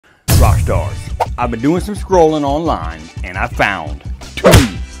Rock stars, I've been doing some scrolling online and I found 2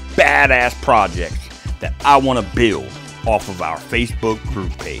 badass projects that I want to build off of our Facebook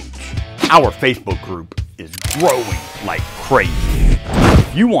group page. Our Facebook group is growing like crazy.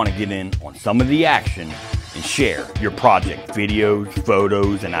 If you want to get in on some of the action and share your project videos,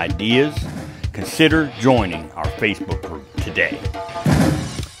 photos, and ideas, consider joining our Facebook group today.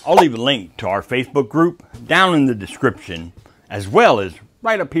 I'll leave a link to our Facebook group down in the description, as well as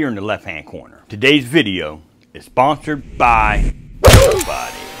right up here in the left-hand corner. Today's video is sponsored by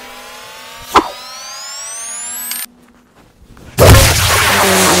nobody.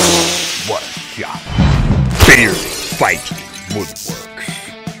 What a shot. Bearded Viking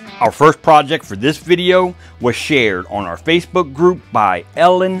Woodworks. Our first project for this video was shared on our Facebook group by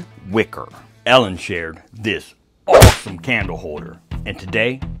Ellen Wicker. Ellen shared this awesome candle holder, and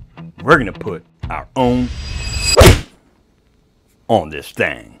today we're gonna put our own spin on this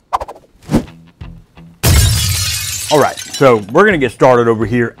thing. Alright, so we're gonna get started over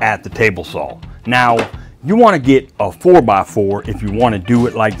here at the table saw. Now, you want to get a 4x4 if you want to do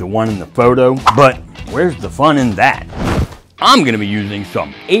it like the one in the photo, but where's the fun in that? I'm gonna be using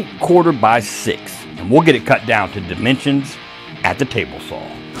some 8/4 by 6, and we'll get it cut down to dimensions at the table saw.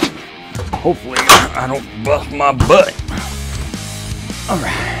 Hopefully I don't bust my butt.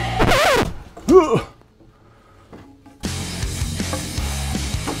 Alright.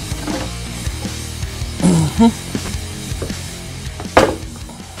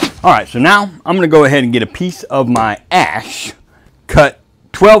 Alright, so now I'm going to go ahead and get a piece of my ash cut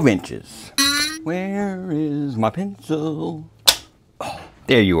 12 inches. Where is my pencil? Oh,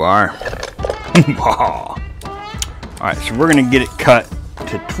 there you are. Alright, so we're going to get it cut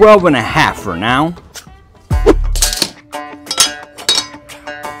to 12.5 for now.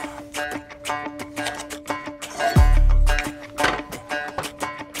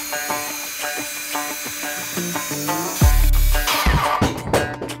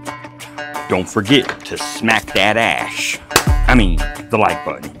 Don't forget to smack that the like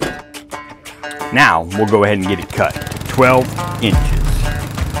button. Now we'll go ahead and get it cut 12 inches.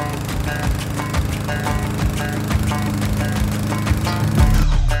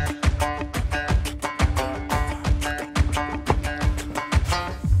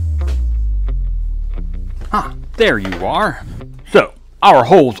 There you are. So our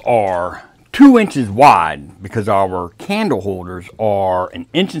holes are 2 inches wide because our candle holders are 1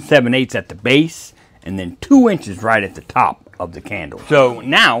 7/8 inches at the base and then 2 inches right at the top of the candle. So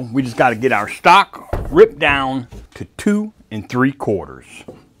now we just got to get our stock ripped down to 2 3/4.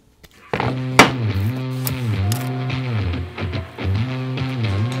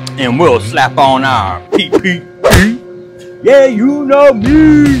 And we'll slap on our PPE. Yeah, you know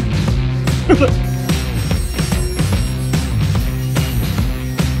me.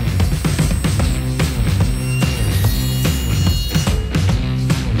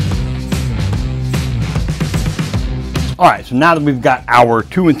 Alright, so now that we've got our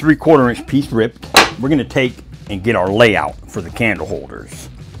 2 3/4 inch piece ripped, we're going to take and get our layout for the candle holders.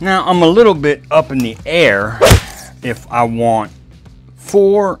 Now, I'm a little bit up in the air if I want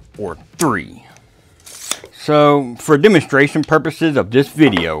 4 or 3. So, for demonstration purposes of this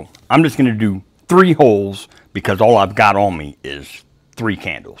video, I'm just going to do 3 holes because all I've got on me is 3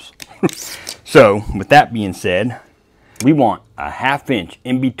 candles. So, with that being said, we want a 1/2 inch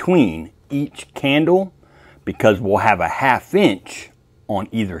in between each candle, because we'll have a 1/2 inch on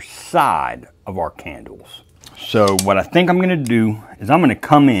either side of our candles. So what I think I'm going to do is I'm going to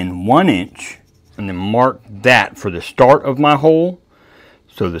come in 1 inch and then mark that for the start of my hole.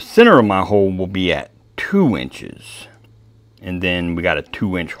 So the center of my hole will be at 2 inches. And then we got a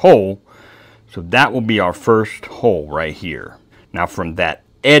 2 inch hole. So that will be our first hole right here. Now from that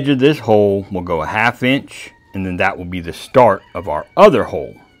edge of this hole, we'll go a 1/2 inch, and then that will be the start of our other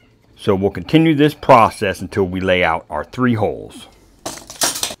hole. So we'll continue this process until we lay out our 3 holes.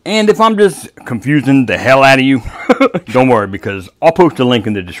 And if I'm just confusing the hell out of you, don't worry, because I'll post a link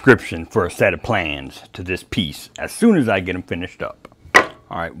in the description for a set of plans to this piece as soon as I get them finished up.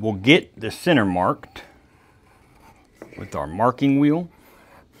 Alright, we'll get the center marked with our marking wheel.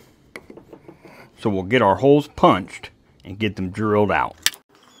 So we'll get our holes punched and get them drilled out.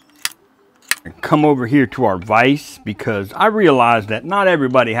 And come over here to our vise because I realize that not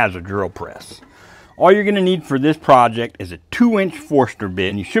everybody has a drill press. All you're going to need for this project is a 2 inch Forster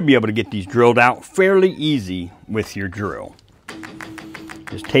bit, and you should be able to get these drilled out fairly easy with your drill.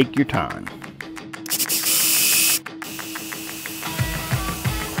 Just take your time.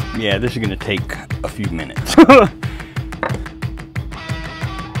 Yeah, this is going to take a few minutes.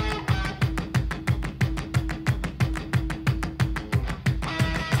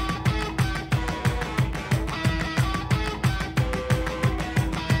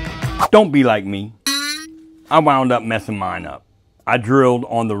 Don't be like me. I wound up messing mine up. I drilled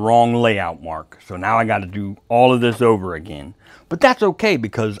on the wrong layout mark, so now I got to do all of this over again. But that's okay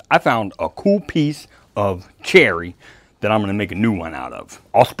because I found a cool piece of cherry that I'm going to make a new one out of.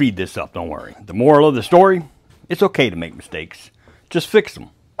 I'll speed this up, don't worry. The moral of the story, it's okay to make mistakes. Just fix them.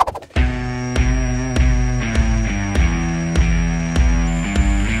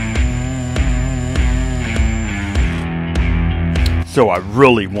 So I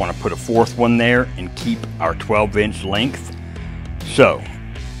really want to put a fourth one there and keep our 12-inch length. So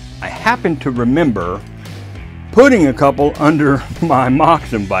I happen to remember putting a couple under my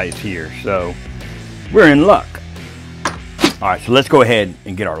moccasin bites here. So we're in luck. All right, so let's go ahead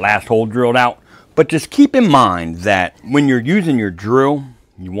and get our last hole drilled out. But just keep in mind that when you're using your drill,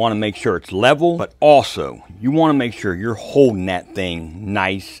 you want to make sure it's level, but also you want to make sure you're holding that thing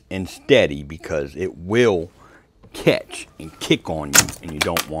nice and steady because it will catch and kick on you, and you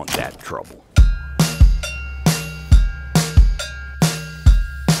don't want that trouble.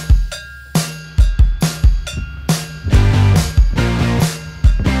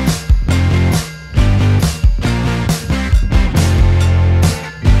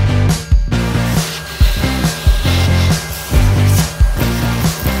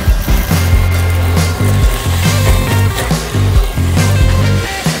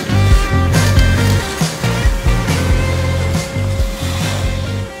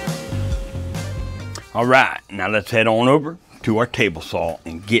 All right, now let's head on over to our table saw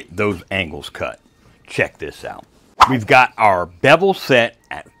and get those angles cut. Check this out. We've got our bevel set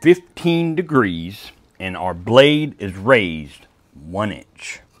at 15 degrees and our blade is raised 1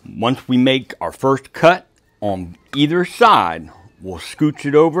 inch. Once we make our first cut on either side, we'll scooch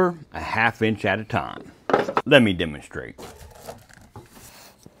it over a 1/2 inch at a time. Let me demonstrate.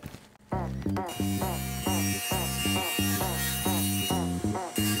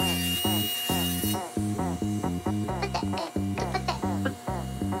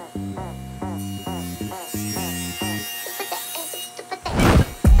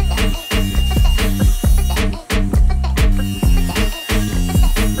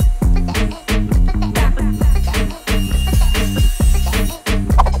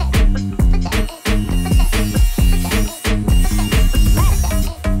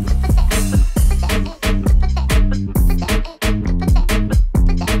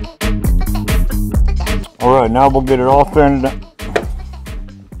 Alright, now we'll get it all sanded down.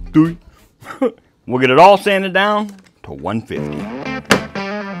 We'll get it all sanded down to 150.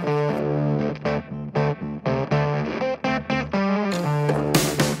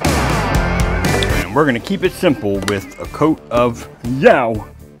 And we're going to keep it simple with a coat of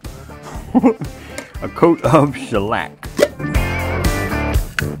a coat of shellac.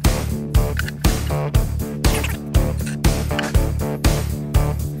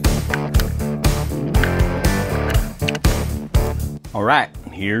 All right,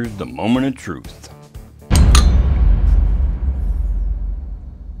 here's the moment of truth.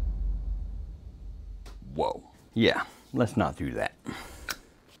 Whoa, yeah, let's not do that.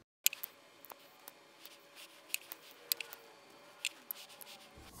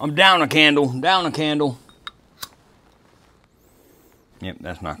 I'm down a candle, down a candle. Yep,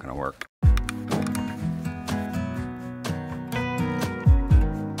 that's not gonna work.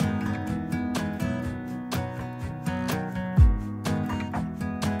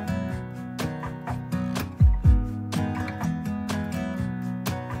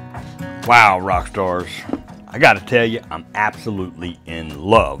 Wow, rock stars, I gotta tell you, I'm absolutely in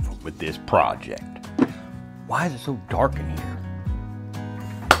love with this project. Why is it so dark in here?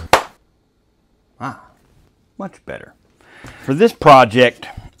 Ah, much better. For this project,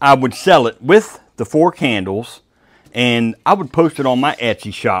 I would sell it with the 4 candles and I would post it on my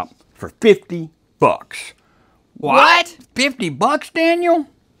Etsy shop for 50 bucks. What? 50 bucks, Daniel?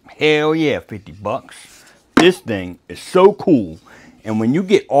 Hell yeah, 50 bucks. This thing is so cool. And when you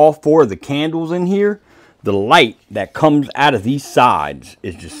get all 4 of the candles in here, the light that comes out of these sides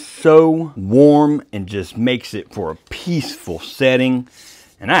is just so warm and just makes it for a peaceful setting.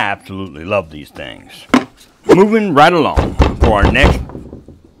 And I absolutely love these things. Moving right along for our next...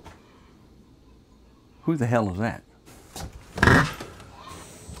 Who the hell is that?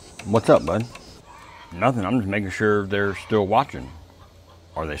 What's up, bud? Nothing, I'm just making sure they're still watching.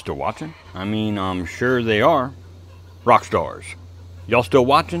 Are they still watching? I mean, I'm sure they are. Rock stars. Y'all still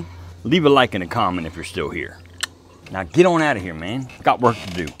watching? Leave a like and a comment if you're still here. Now get on out of here, man. Got work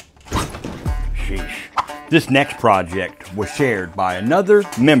to do. Sheesh. This next project was shared by another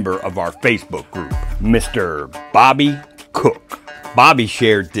member of our Facebook group, Mr. Bobby Cook. Bobby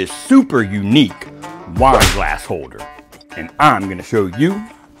shared this super unique wine glass holder, and I'm gonna show you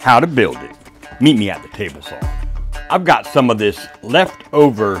how to build it. Meet me at the table saw. I've got some of this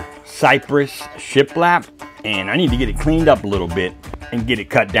leftover cypress shiplap, and I need to get it cleaned up a little bit and get it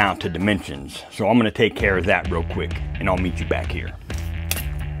cut down to dimensions. So I'm gonna take care of that real quick, and I'll meet you back here.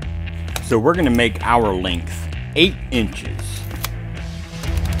 So we're gonna make our length 8 inches.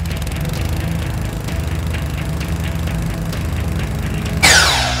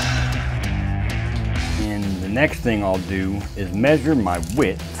 And the next thing I'll do is measure my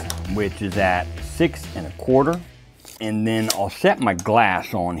width, which is at 6 1/4. And then I'll set my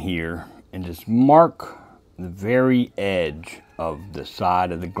glass on here and just mark the very edge of the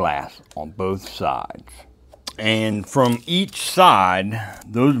side of the glass on both sides. And from each side,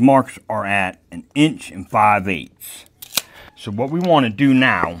 those marks are at 1 5/8 inches. So what we want to do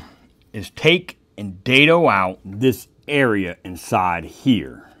now is take and dado out this area inside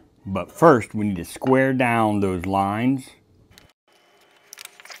here. But first we need to square down those lines.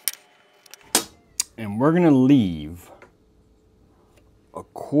 And we're gonna leave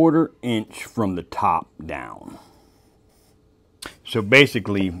 1/4 inch from the top down. So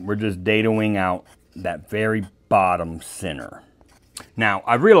basically, we're just dadoing out that very bottom center. Now,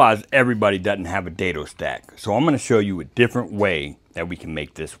 I realize everybody doesn't have a dado stack, so I'm gonna show you a different way that we can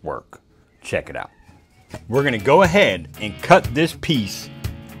make this work. Check it out. We're gonna go ahead and cut this piece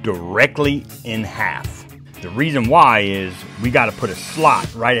directly in half. The reason why is we gotta put a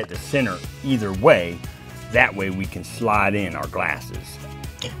slot right at the center either way. That way we can slide in our glasses.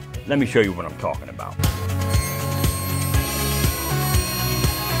 Let me show you what I'm talking about.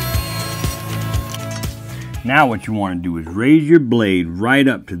 Now what you want to do is raise your blade right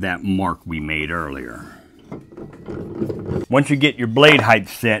up to that mark we made earlier. Once you get your blade height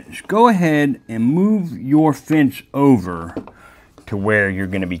set, just go ahead and move your fence over to where you're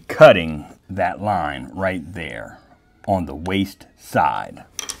going to be cutting that line right there on the waist side.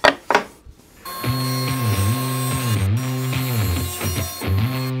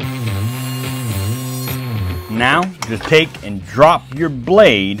 Now just take and drop your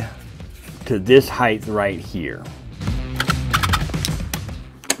blade to this height right here.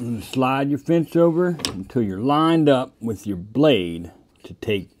 And slide your fence over until you're lined up with your blade to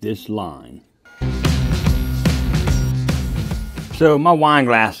take this line. So my wine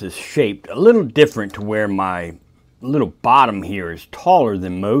glass is shaped a little different to where my little bottom here is taller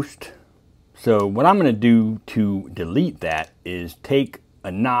than most. So what I'm going to do to delete that is take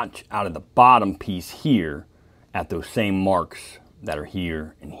a notch out of the bottom piece here at those same marks that are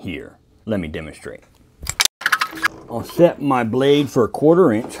here and here. Let me demonstrate. I'll set my blade for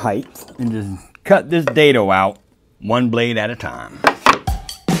 1/4 inch height and just cut this dado out one blade at a time.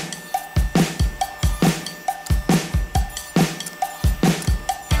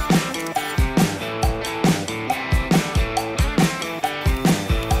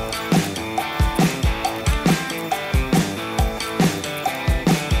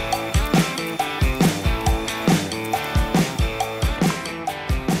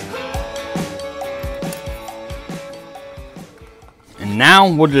 Now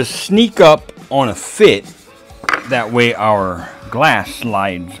we'll just sneak up on a fit. That way our glass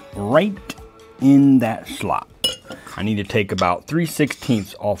slides right in that slot. I need to take about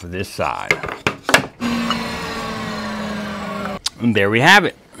 3/16 off of this side. And there we have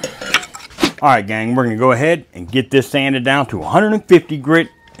it. All right, gang, we're gonna go ahead and get this sanded down to 150 grit,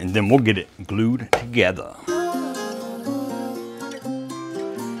 and then we'll get it glued together.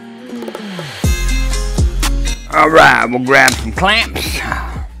 All right, we'll grab some clamps,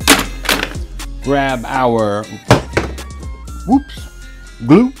 grab our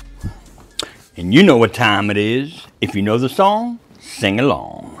glue, and you know what time it is. If you know the song, sing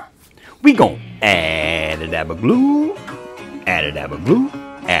along. We gon' add a dab of glue, add a dab of glue,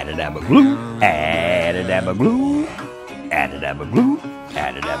 add a dab of glue, add a dab of glue, add a dab of glue,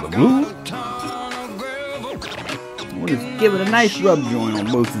 add a dab of glue. We'll just give it a nice rub joint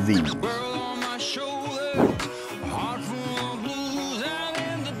on both of these.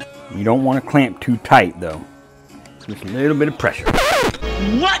 You don't want to clamp too tight though. Just a little bit of pressure.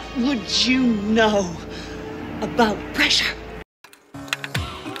 What would you know about pressure?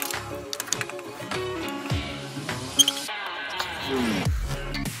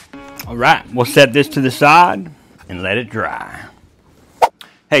 All right, we'll set this to the side and let it dry.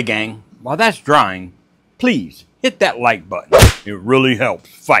 Hey gang, while that's drying, please hit that like button. It really helps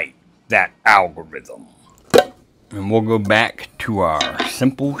fight that algorithm. And we'll go back to our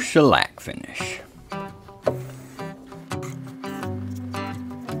simple shellac finish.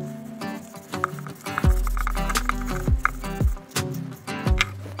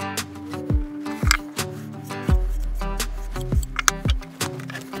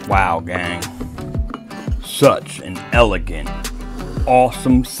 Wow, gang. Such an elegant,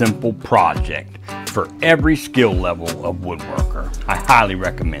 awesome, simple project for every skill level of woodworker. I highly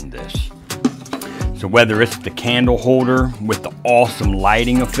recommend this. So whether it's the candle holder with the awesome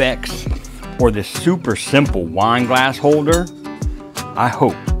lighting effects or this super simple wine glass holder, I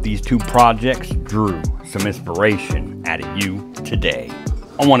hope these two projects drew some inspiration out of you today.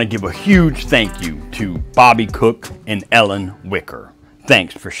 I want to give a huge thank you to Bobby Cook and Ellen Wicker.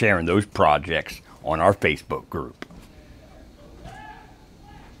 Thanks for sharing those projects on our Facebook group.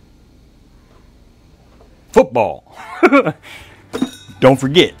 Football. Don't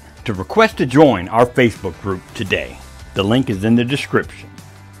forget to request to join our Facebook group today. The link is in the description.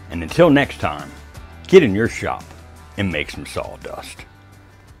 And until next time, get in your shop and make some sawdust.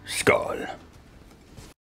 Skull.